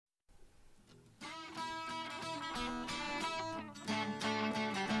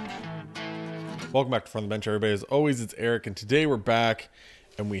Welcome back to From the Bench, everybody. As always, it's Eric, and today we're back,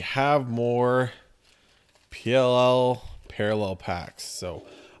 and we have more PLL parallel packs. So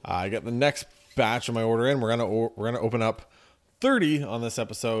I got the next batch of my order in. We're gonna open up 30 on this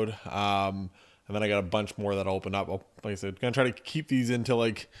episode, and then I got a bunch more that I'll open up. Like I said, gonna try to keep these into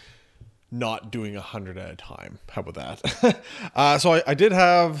like not doing 100 at a time. How about that? So I did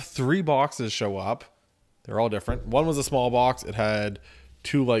have 3 boxes show up. They're all different. One was a small box. It had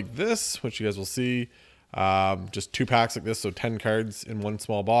 2 like this, which you guys will see. Just 2 packs like this, so 10 cards in one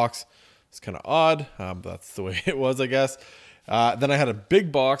small box. It's kind of odd. But that's the way it was, I guess. Then I had a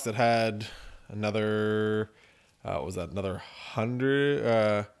big box that had another, what was that? Another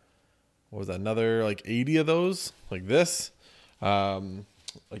 100, what was that? Another like 80 of those, like this.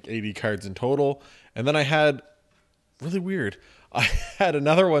 Like 80 cards in total. And then I had, really weird, I had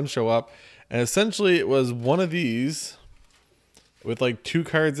another one show up, and essentially it was one of these with like 2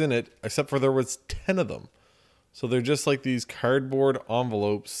 cards in it, except for there was 10 of them. So they're just like these cardboard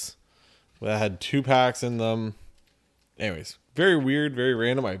envelopes that had 2 packs in them. Anyways, very weird, very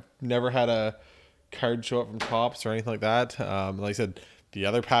random. I've never had a card show up from Topps or anything like that. Like I said, the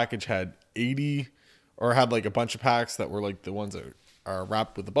other package had 80, or had like a bunch of packs that were like the ones that are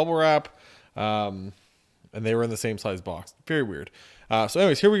wrapped with the bubble wrap. And they were in the same size box. Very weird. So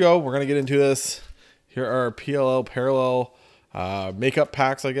anyways, here we go. We're going to get into this. Here are PLL parallel makeup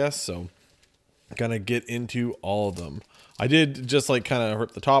packs, I guess. So gonna get into all of them. I did just like kind of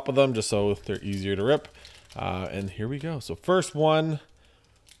rip the top of them just so they're easier to rip. And here we go. So first one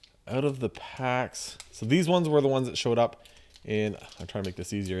out of the packs. So these ones were the ones that showed up in, I'm trying to make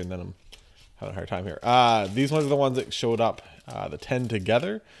this easier and then I'm having a hard time here. These ones are the ones that showed up, the 10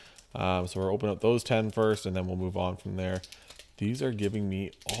 together. So we're opening up those 10 first, and then we'll move on from there. These are giving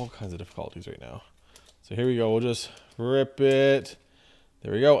me all kinds of difficulties right now. So here we go. We'll just rip it.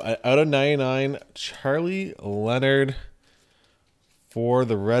 There we go. Out of 99, Charlie Leonard for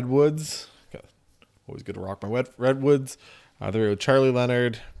the Redwoods. Always good to rock my Redwoods. There we go. Charlie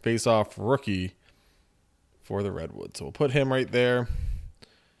Leonard, face-off rookie for the Redwoods. So we'll put him right there.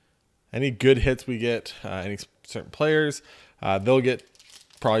 Any good hits we get, any certain players, they'll get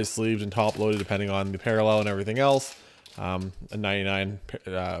probably sleeved and top-loaded depending on the parallel and everything else. A 99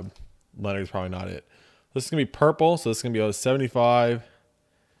 Leonard's probably not it. This is going to be purple, so this is going to be out of 75.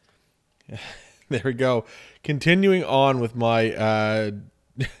 There we go. Continuing on with my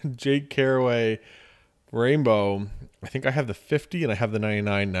Jake Carraway Rainbow. I think I have the 50 and I have the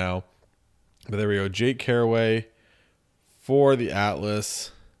 99 now. But there we go. Jake Carraway for the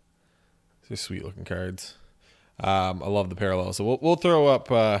Atlas. These are sweet looking cards. I love the parallel. So we'll throw up,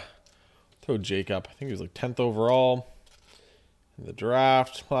 throw Jake up. I think he was like 10th overall in the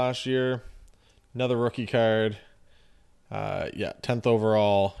draft last year. Another rookie card. Yeah, 10th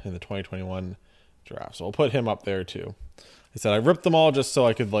overall in the 2021 draft. So I'll put him up there too. I said I ripped them all just so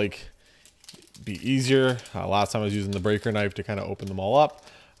I could like be easier. Last time I was using the breaker knife to kind of open them all up.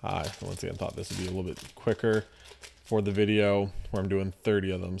 Once again, thought this would be a little bit quicker for the video where I'm doing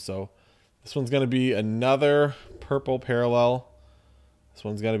 30 of them. So this one's going to be another purple parallel. This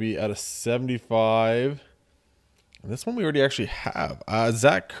one's going to be out of 75. And this one we already actually have.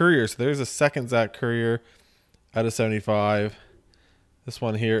 Zach Currier. So there's a second Zach Currier out of 75. This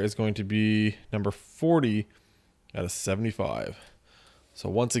one here is going to be number 40 out of 75. So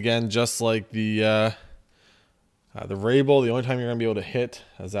once again, just like the Rabel, the only time you're going to be able to hit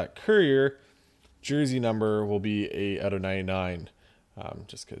a Zach Currier jersey number will be a out of 99.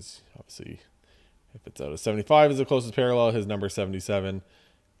 Just because obviously if it's out of 75 is the closest parallel, his number 77.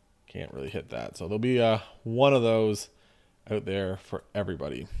 Can't really hit that. So there'll be one of those out there for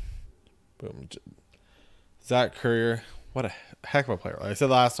everybody. Boom. Zach Currier, what a heck of a player. Like I said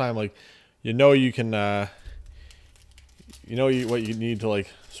last time, like you can what you need to like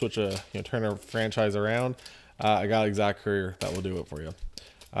switch turn a franchise around. I got a Zach Currier that will do it for you.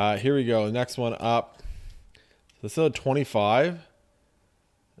 Here we go. Next one up. This is a 25.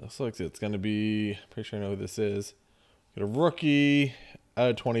 This looks it's going to be, pretty sure I know who this is. Got a rookie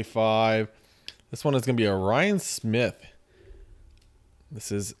out of 25. This one is going to be a Ryan Smith.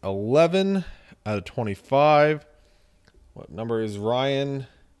 This is 11 out of 25. What number is Ryan?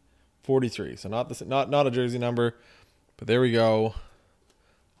 43. So not this, not a jersey number, but there we go.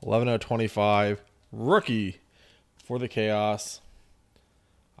 11 out of 25. Rookie for the Chaos.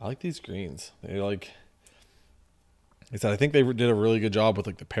 I like these greens. They're like, I said, I think they did a really good job with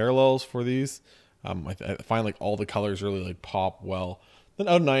like the parallels for these. I find like all the colors really like pop well. Then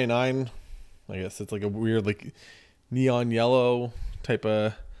out of 99, I guess it's like a weird like neon yellow type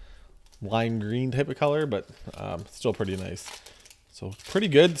of lime green type of color, but still pretty nice. So pretty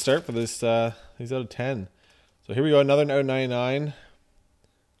good start for this. He's out of 10. So here we go, another out of 99.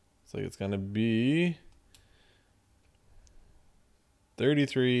 So it's going to be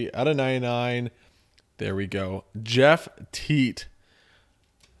 33 out of 99. There we go. Jeff Teat.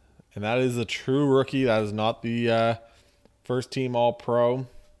 And that is a true rookie. That is not the first team All-Pro. And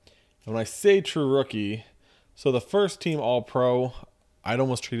when I say true rookie, so the first team All-Pro, I'd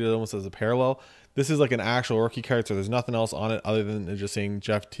almost treat it almost as a parallel. This is like an actual rookie card, so there's nothing else on it other than just saying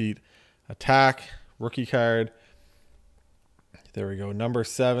Jeff Teat attack, rookie card. There we go, number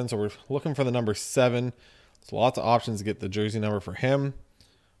 7. So we're looking for the number 7. So lots of options to get the jersey number for him.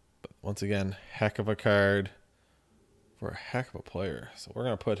 But once again, heck of a card for a heck of a player. So we're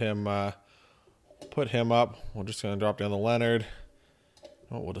gonna put him up. We're just gonna drop down the Leonard.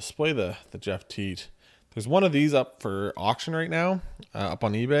 Oh, we'll display the Jeff Teat. There's one of these up for auction right now, up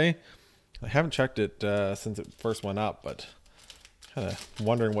on eBay. I haven't checked it since it first went up, but kind of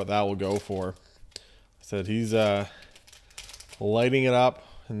wondering what that will go for. I said he's lighting it up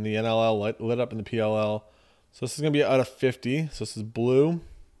in the NLL, lit up in the PLL. So this is going to be out of 50. So this is blue.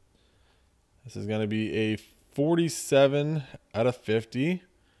 This is going to be a 47 out of 50.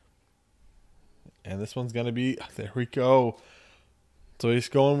 And this one's going to be, there we go. So he's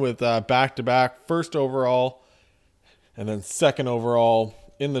going with back-to-back, first overall, and then second overall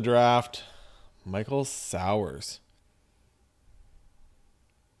in the draft, Michael Sowers.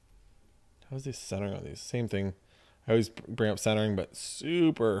 How's he centering on these? Same thing. I always bring up centering, but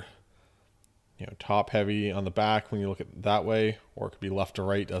super, top heavy on the back when you look at it that way, or it could be left to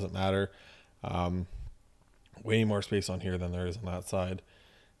right, doesn't matter. Way more space on here than there is on that side.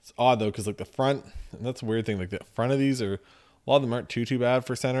 It's odd though, because like the front, and that's a weird thing, like the front of these are, a lot of them aren't too bad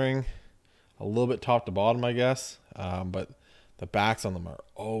for centering. A little bit top to bottom, I guess. But the backs on them are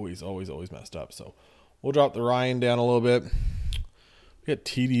always messed up. So we'll drop the Ryan down a little bit. We got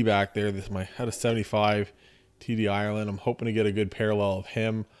TD back there. This is my out of 75 TD Ireland. I'm hoping to get a good parallel of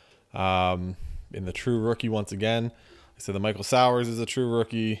him in the true rookie once again. I said the Michael Sowers is a true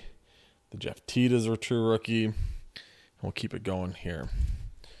rookie. The Jeff Teat is a true rookie. And we'll keep it going here.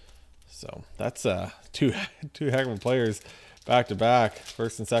 So that's two heck of players back to back,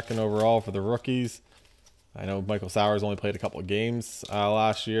 first and second overall for the rookies. I know Michael Sowers only played a couple of games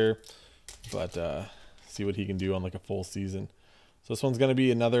last year, but see what he can do on like a full season. So this one's going to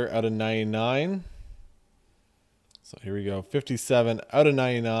be another out of 99. So here we go, 57 out of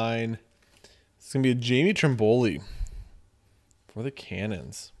 99. It's going to be a Jamie Trimboli for the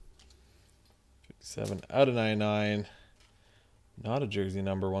Cannons. 57 out of 99. Not a jersey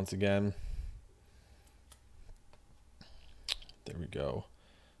number once again. There we go.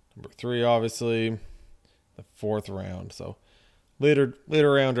 Number 3, obviously. The 4th round. So later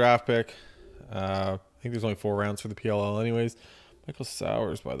round draft pick. I think there's only 4 rounds for the PLL anyways. Michael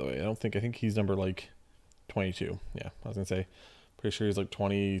Sowers, by the way. I think he's number like 22. Yeah, I was going to say. Pretty sure he's like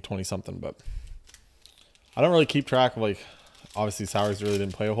 20 something. But I don't really keep track of like, obviously Sowers really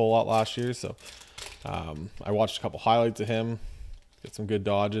didn't play a whole lot last year. So I watched a couple highlights of him. Get some good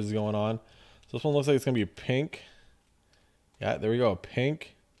dodges going on. So this one looks like it's going to be a pink. Yeah, there we go, a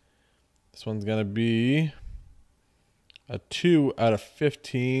pink. This one's going to be a 2 out of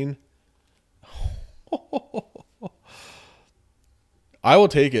 15. I will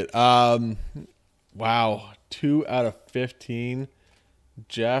take it. Wow, 2 out of 15.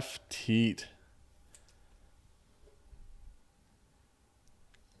 Jeff Teat.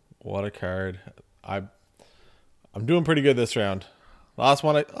 What a card. I'm doing pretty good this round. Last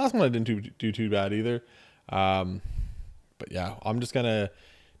one I didn't do too bad either. But yeah, I'm just gonna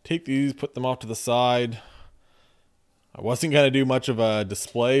take these, put them off to the side. I wasn't gonna do much of a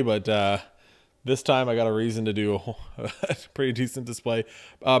display, but this time I got a reason to do a pretty decent display.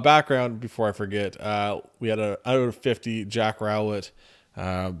 Background before I forget, we had a out of 50 Jack Rowlett,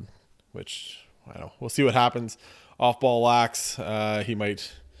 which I don't know. We'll see what happens. Off ball lax, he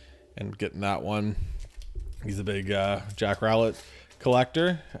might end up getting that one. He's a big Jack Rowlett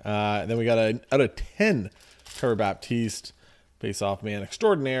collector. Then we got an out of 10 Trevor Baptiste face-off man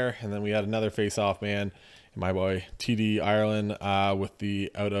extraordinaire, and then we had another face-off man, my boy TD Ireland, with the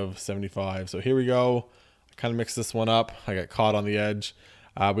out of 75. So here we go. I kind of mixed this one up. I got caught on the edge.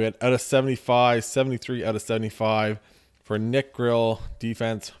 We had out of 75, 73 out of 75 for Nick Grill,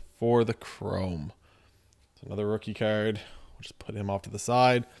 defense for the Chrome. It's another rookie card. We'll just put him off to the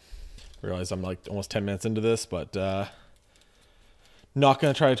side. Realize I'm like almost 10 minutes into this, but not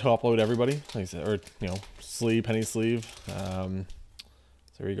gonna try to upload everybody, like I said, or sleeve, penny sleeve. So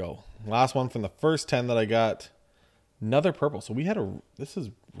there you go. Last one from the first 10 that I got. Another purple. So we had this is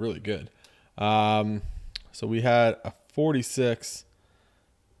really good. So we had a 46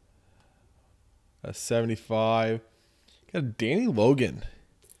 a 75. Got a Danny Logan.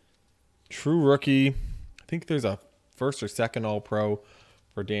 True rookie. I think there's a first or second All-Pro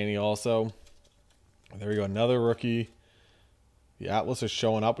for Danny also. There we go. Another rookie. The Atlas is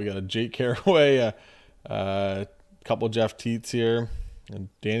showing up. We got a Jake Carraway, a couple Jeff Teats here, and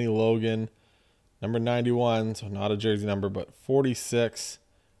Danny Logan, number 91. So not a jersey number, but 46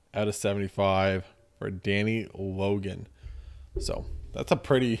 out of 75 for Danny Logan. So that's a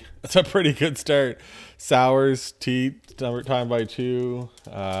pretty good start. Sowers, Teat, number time by 2.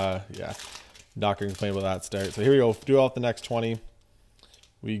 Yeah, not gonna complain about that start. So here we go. Do off the next 20.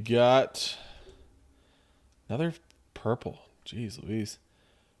 We got another purple. Jeez Louise.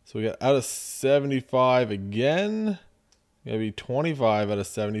 So we got out of 75 again. Gonna be 25 out of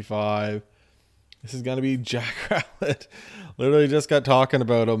 75. This is gonna be Jack Rowlett. Literally just got talking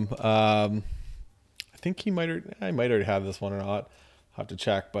about him. I think I might already have this one or not. I'll have to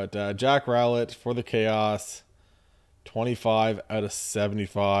check. But Jack Rowlett for the Chaos. 25 out of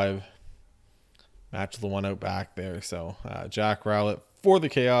 75. Match the one out back there. So Jack Rowlett for the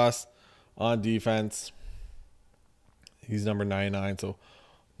Chaos on defense. He's number 99. So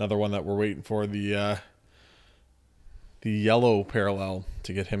another one that we're waiting for the yellow parallel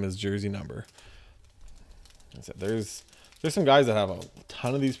to get him his jersey number. I said there's some guys that have a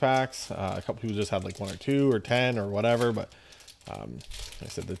ton of these packs. A couple people just have like 1 or 2 or 10 or whatever. But I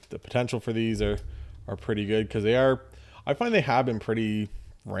said the potential for these are pretty good because they are. I find they have been pretty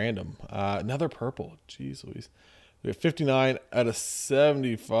random. Another purple. Jeez Louise. We have 59 out of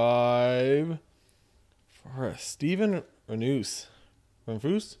 75 for a Steven Renfus.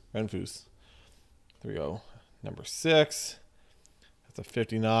 Renfus. There we go. Number 6. That's a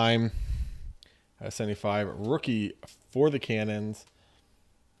 59 out of 75. Rookie for the Cannons.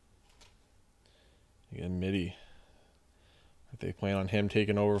 Again, Mitty. They plan on him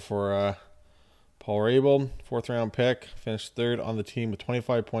taking over for Paul Rabel. 4th round pick. Finished 3rd on the team with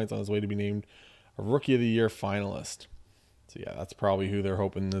 25 points on his way to be named a Rookie of the Year finalist. So yeah, that's probably who they're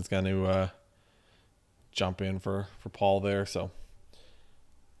hoping is going to jump in for Paul there. So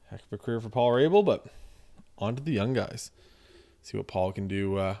heck of a career for Paul Rabel, but on to the young guys. See what Paul can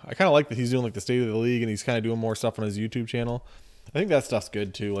do. I kind of like that he's doing like the State of the League and he's kind of doing more stuff on his YouTube channel. I think that stuff's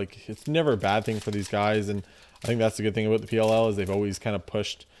good too. Like it's never a bad thing for these guys, and I think that's the good thing about the PLL is they've always kind of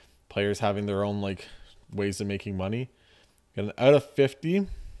pushed players having their own like ways of making money. Got an out of 50. So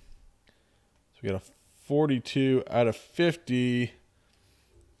we got a 42 out of 50.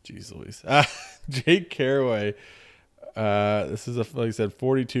 Jeez Louise. Jake Carraway. This is like I said,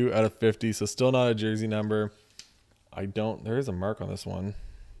 42 out of 50. So still not a jersey number. There is a mark on this one.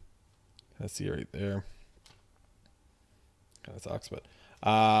 I see it right there. Kind of sucks, but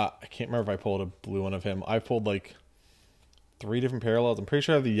I can't remember if I pulled a blue one of him. I pulled like 3 different parallels. I'm pretty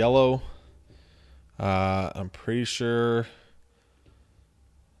sure I have the yellow. I'm pretty sure. I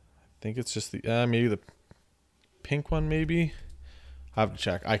think it's just the maybe the pink one. Maybe I have to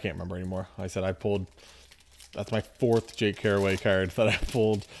check. I can't remember anymore. Like I said I pulled. That's my 4th Jake Carraway card that I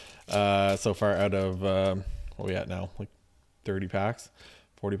pulled so far out of what are we at now? Like 30 packs,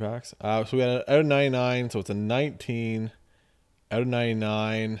 40 packs. So we got an out of 99. So it's a 19 out of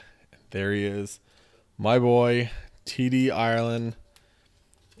 99. There he is, my boy TD Ireland,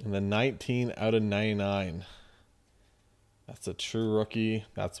 and the 19 out of 99. That's a true rookie.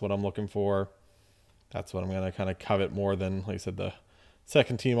 That's what I'm looking for. That's what I'm gonna kind of covet more than, like I said, the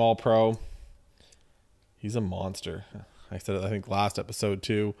second team All-Pro. He's a monster. I said it, I think last episode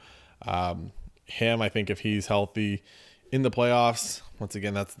too. Him, I think if he's healthy in the playoffs, once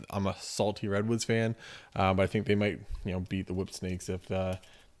again, I'm a salty Redwoods fan, but I think they might, beat the Whip Snakes if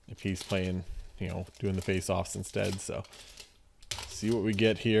he's playing, doing the face-offs instead. So see what we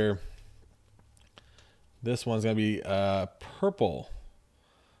get here. This one's gonna be purple.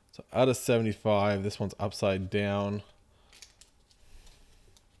 So out of 75, this one's upside down.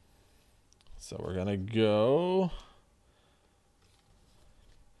 So we're gonna go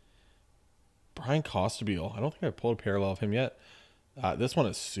Brian Costabile. I don't think I pulled a parallel of him yet. This one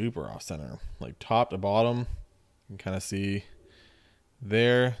is super off center, like top to bottom. You can kind of see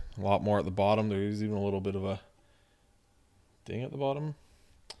there a lot more at the bottom. There's even a little bit of a ding at the bottom.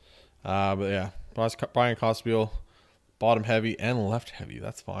 But yeah, Brian Costabile, bottom heavy and left heavy.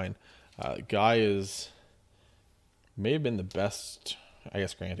 That's fine. The guy may have been the best, I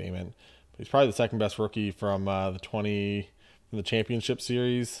guess Grant Amen, but he's probably the second best rookie from the championship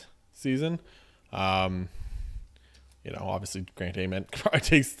series season. Obviously Grant Amen probably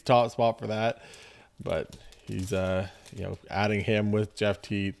takes the top spot for that, but he's adding him with Jeff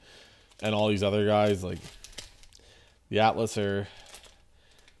Teat and all these other guys, like the Atlas are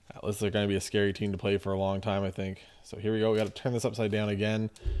Atlas are going to be a scary team to play for a long time, I think. So here we go. We got to turn this upside down again.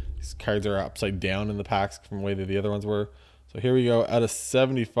 These cards are upside down in the packs from the way that the other ones were. So here we go. Out of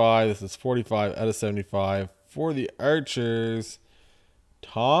 75, this is 45 out of 75 for the Archers.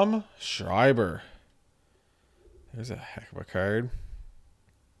 Tom Schreiber. There's a heck of a card.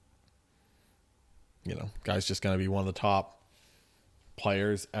 You know, guy's just going to be one of the top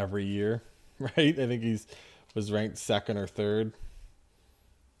players every year, right? I think he's was ranked second or third.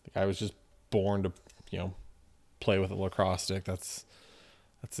 The guy was just born to, you know, play with a lacrosse stick. That's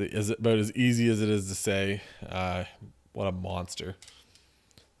about as easy as it is to say. What a monster.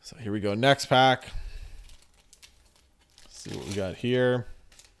 So here we go. Next pack. Let's see what we got here.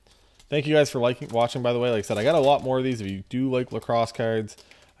 Thank you guys for watching, by the way. Like I said, I got a lot more of these. If you do like lacrosse cards,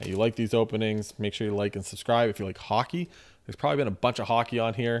 you like these openings, make sure you like and subscribe. If you like hockey, there's probably been a bunch of hockey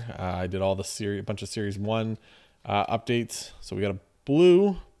on here. I did all the bunch of Series 1 updates. So we got a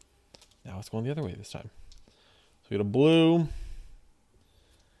blue. Now it's going the other way this time. So we got a blue.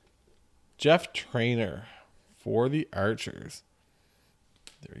 Jeff Trainer for the Archers.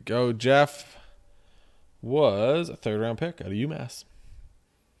 There we go. Jeff was a 3rd round pick out of UMass.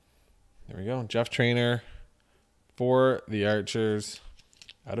 There we go. Jeff Trainer for the Archers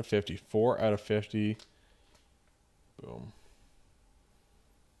out of 50. 4 out of 50. Boom.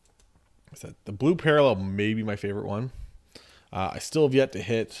 I said the blue parallel may be my favorite one. I still have yet to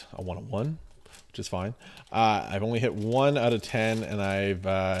hit a 1-on-1, which is fine. I've only hit 1 out of 10, and I've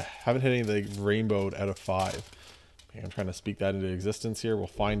haven't hit any of the rainbowed out of 5. I'm trying to speak that into existence here. We'll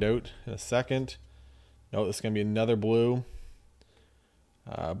find out in a second. No, this is going to be another blue.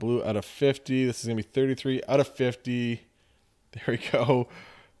 Blue out of 50. This is going to be 33 out of 50. There we go.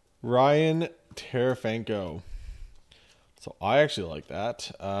 Ryan Tarafanko. So I actually like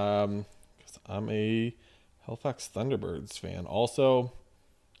that. 'Cause I'm a Halifax Thunderbirds fan. Also,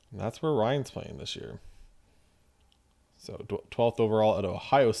 that's where Ryan's playing this year. So 12th overall at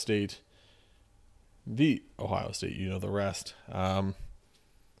Ohio State. The Ohio State, you know the rest.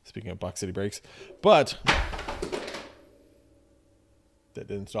 Speaking of Buck City breaks. But that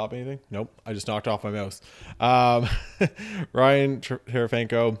didn't stop anything. Nope. I just knocked off my mouse. Ryan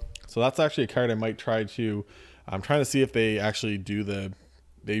Tarafanko. So that's actually a card I might try to. I'm trying to see if they actually do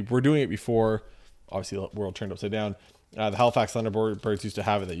they were doing it before. Obviously, the world turned upside down. The Halifax Thunderbirds used to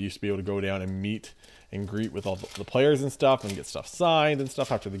have it that you used to be able to go down and meet and greet with all the players and stuff and get stuff signed and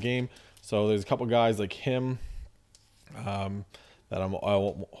stuff after the game. So there's a couple guys like him that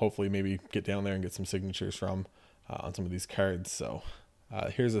I'll hopefully maybe get down there and get some signatures from on some of these cards. So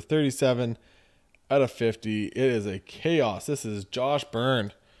here's a 37 out of 50. It is a chaos. This is Josh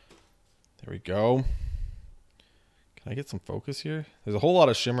Byrne. There we go. Can I get some focus here? There's a whole lot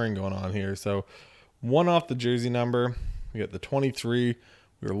of shimmering going on here. So 1 off the jersey number. We got the 23.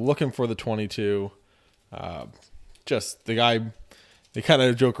 We were looking for the 22. Just the guy, they kind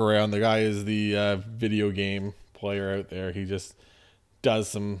of joke around. The guy is the video game player out there. He just does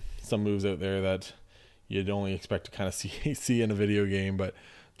some moves out there that you'd only expect to kind of see in a video game. But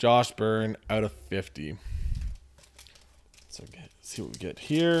Josh Byrne out of 50. So let's see what we get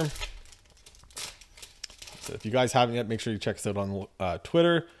here. So if you guys haven't yet, make sure you check us out on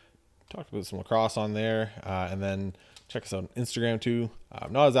Twitter. Talked about some lacrosse on there. And then check us out on Instagram too.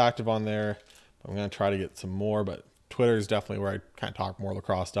 I'm not as active on there, but I'm going to try to get some more. But Twitter is definitely where I kind of talk more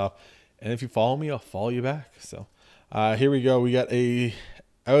lacrosse stuff. And if you follow me, I'll follow you back. So here we go. We got a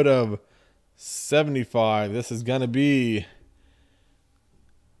out of 75. This is going to be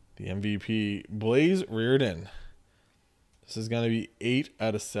the MVP, Blaze Reardon. This is going to be 8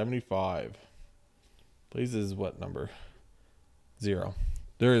 out of 75. Blaze is what number? 0.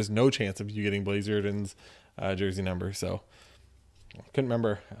 There is no chance of you getting Blaze Reardon's jersey number. So I couldn't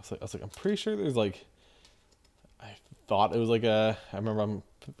remember. I was like, I'm pretty sure there's like, I thought it was like I remember I'm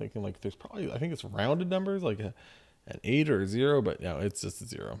thinking like there's probably, I think it's rounded numbers, like an 8 or a 0, but no, it's just a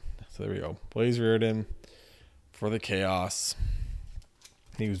 0. So there we go. Blaze Reardon for the Chaos.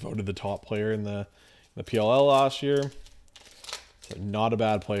 He was voted the top player in the PLL last year. So not a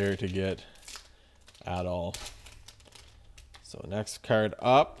bad player to get at all. So next card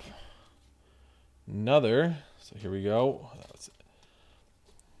up, another. So here we go. That's it.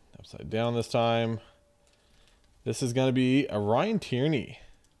 Upside down this time. This is going to be a Ryan Tierney,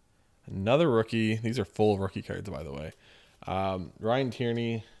 another rookie. These are full of rookie cards, by the way. Ryan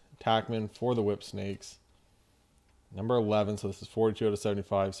Tierney, attackman for the Whip Snakes, number 11. So this is 42 out of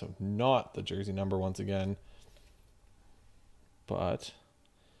 75. So not the jersey number once again, but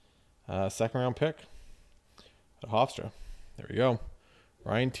 2nd round pick at Hofstra. There we go.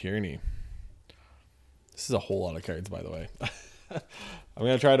 Ryan Tierney. This is a whole lot of cards, by the way. I'm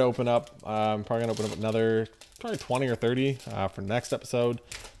going to try to open up. I'm probably going to open up another probably 20 or 30 for next episode.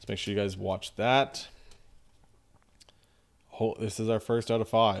 So make sure you guys watch that. Oh, this is our first out of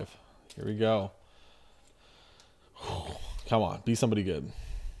 5. Here we go. Come on, be somebody good.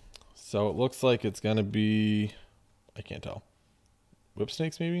 So it looks like it's going to be, I can't tell. Whip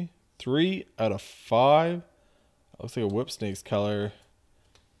snakes maybe? 3 out of 5. That looks like a whip snake's color.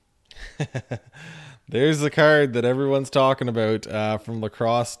 There's the card that everyone's talking about from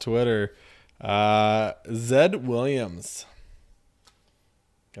Lacrosse Twitter. Zed Williams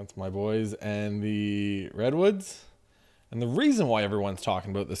against my boys and the Redwoods. And the reason why everyone's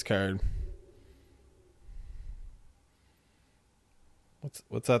talking about this card.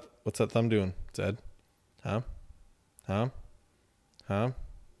 What's that thumb doing, Zed? Huh?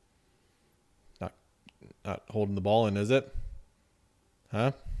 Not holding the ball in, is it?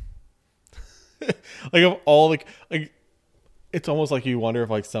 Huh? Like of all like it's almost like you wonder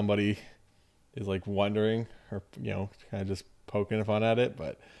if like somebody is like wondering or kind of just poking fun at it.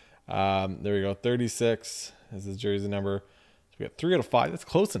 But there we go. 36 is his jersey number. So we got 3 out of 5. That's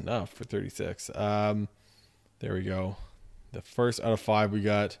close enough for 36. There we go. The first out of 5 we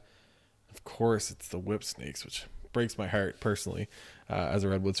got. Of course, it's the Whip Snakes, which breaks my heart personally as a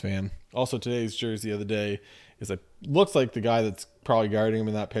Redwoods fan. Also, today's jersey of the day is looks like the guy that's probably guarding him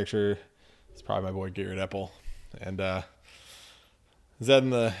in that picture. It's probably my boy Garrett Epple. And Zed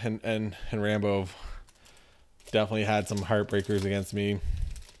and Rambo have definitely had some heartbreakers against me.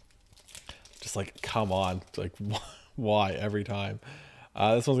 Just like, come on. It's like, why every time?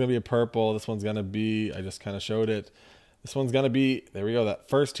 This one's going to be a purple. This one's going to be, I just kind of showed it. This one's going to be, there we go, that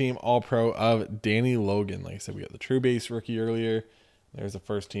first team All-Pro of Danny Logan. Like I said, we got the True Base rookie earlier. There's the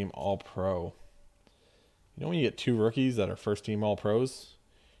first team All-Pro. You know when you get 2 rookies that are first team All-Pros?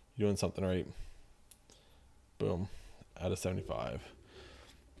 You're doing something right. Boom. Out of 75.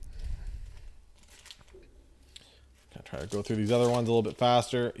 Gonna try to go through these other ones a little bit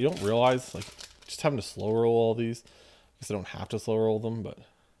faster. You don't realize, like, just having to slow roll all these. I guess I don't have to slow roll them, but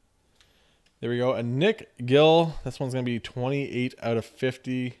there we go. And Nick Gill, this one's going to be 28 out of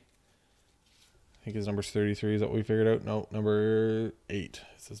 50. I think his number's 33. Is that what we figured out? No, number 8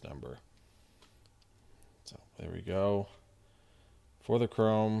 is his number. So there we go. For the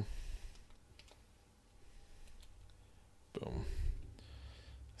chrome. Boom.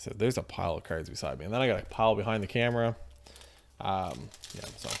 So there's a pile of cards beside me. And then I got a pile behind the camera. Yeah,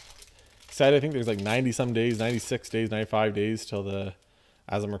 so excited. I think there's like 90 some days, 96 days, 95 days till the,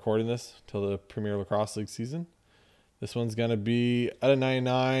 as I'm recording this, till the Premier Lacrosse League season. This one's going to be out of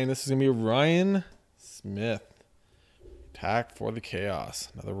 99. This is going to be Ryan Smith. Attack for the Chaos.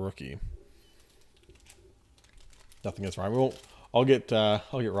 Another rookie. Nothing against Ryan. We won't. I'll get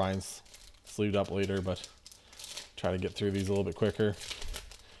Ryan's sleeved up later, but try to get through these a little bit quicker.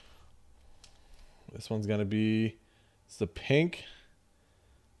 This one's going to be, it's the pink.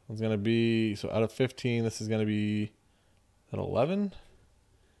 One's going to be, so out of 15, this is going to be at 11.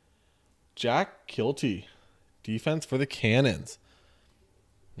 Jack Kilty, defense for the Cannons.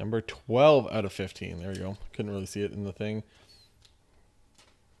 Number 12 out of 15. There we go. Couldn't really see it in the thing.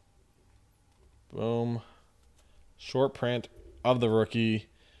 Boom. Short print of the rookie.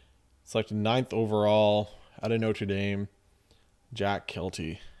 Selected 9th overall out of Notre Dame. Jack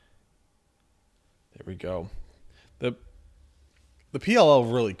Kilty. There we go. The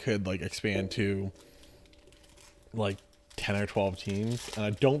PLL really could like expand to like 10 or 12 teams, and I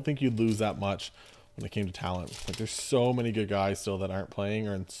don't think you'd lose that much when it came to talent. Like there's so many good guys still that aren't playing,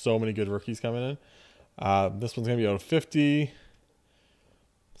 or so many good rookies coming in. This one's gonna be out of 50.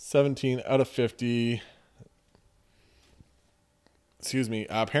 17 out of 50. Excuse me.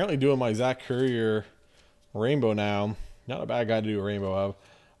 Apparently doing my Zach Courier rainbow now. Not a bad guy to do a rainbow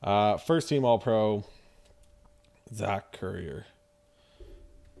of. First team All-Pro, Zach Courier.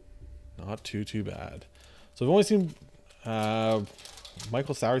 Not too bad. So I've only seen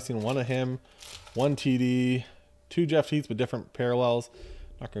Michael Sauer's seen one of him, 1 TD, 2 Jeff Teats, but different parallels.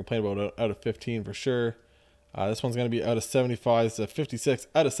 Not going to complain about out of 15 for sure. This one's going to be out of 75. It's a 56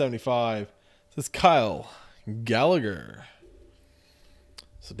 out of 75. This is Kyle Gallagher.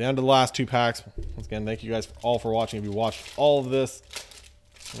 So down to the last 2 packs. Once again, thank you guys all for watching. If you watched all of this,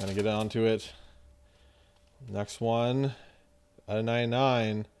 I'm going to get on to it. Next one, out of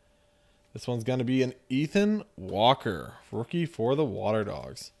 99. This one's going to be an Ethan Walker, rookie for the Water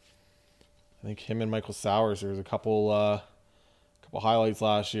Dogs. I think him and Michael Sauers, there was a couple highlights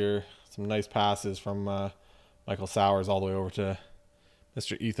last year. Some nice passes from Michael Sauers all the way over to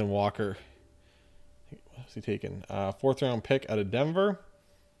Mr. Ethan Walker. What's he taking? 4th round pick out of Denver.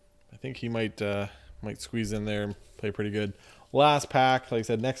 I think he might squeeze in there and play pretty good. last pack. Like I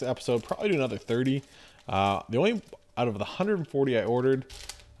said, next episode, probably do another 30. The only out of the 140 I ordered,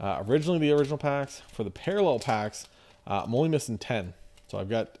 originally the original packs, for the parallel packs, I'm only missing 10. So I've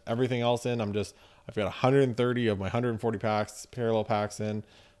got everything else in. I've got 130 of my 140 packs, parallel packs in.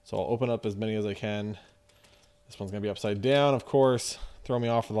 So I'll open up as many as I can. This one's going to be upside down, of course. Throw me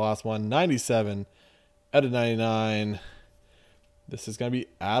off for the last one. 97 out of 99. This is going to be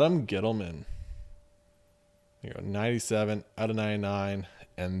Adam Gittleman. Here you go, 97 out of 99.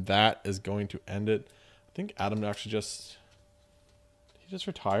 And that is going to end it. I think Adam actually did he just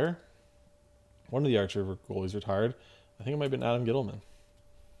retire? One of the Archer goalies retired. I think it might have been Adam Gittleman.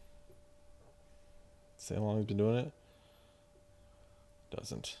 See how long he's been doing it?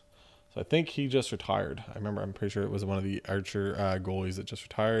 Doesn't. So I think he just retired. I'm pretty sure it was one of the Archer goalies that just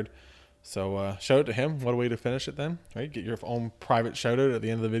retired. So shout out to him. What a way to finish it then, right? Get your own private shout out at the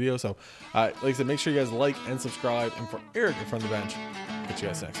end of the video. So like I said, make sure you guys like and subscribe. And for Eric from the bench, catch you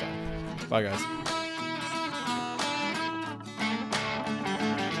guys next time. Bye guys.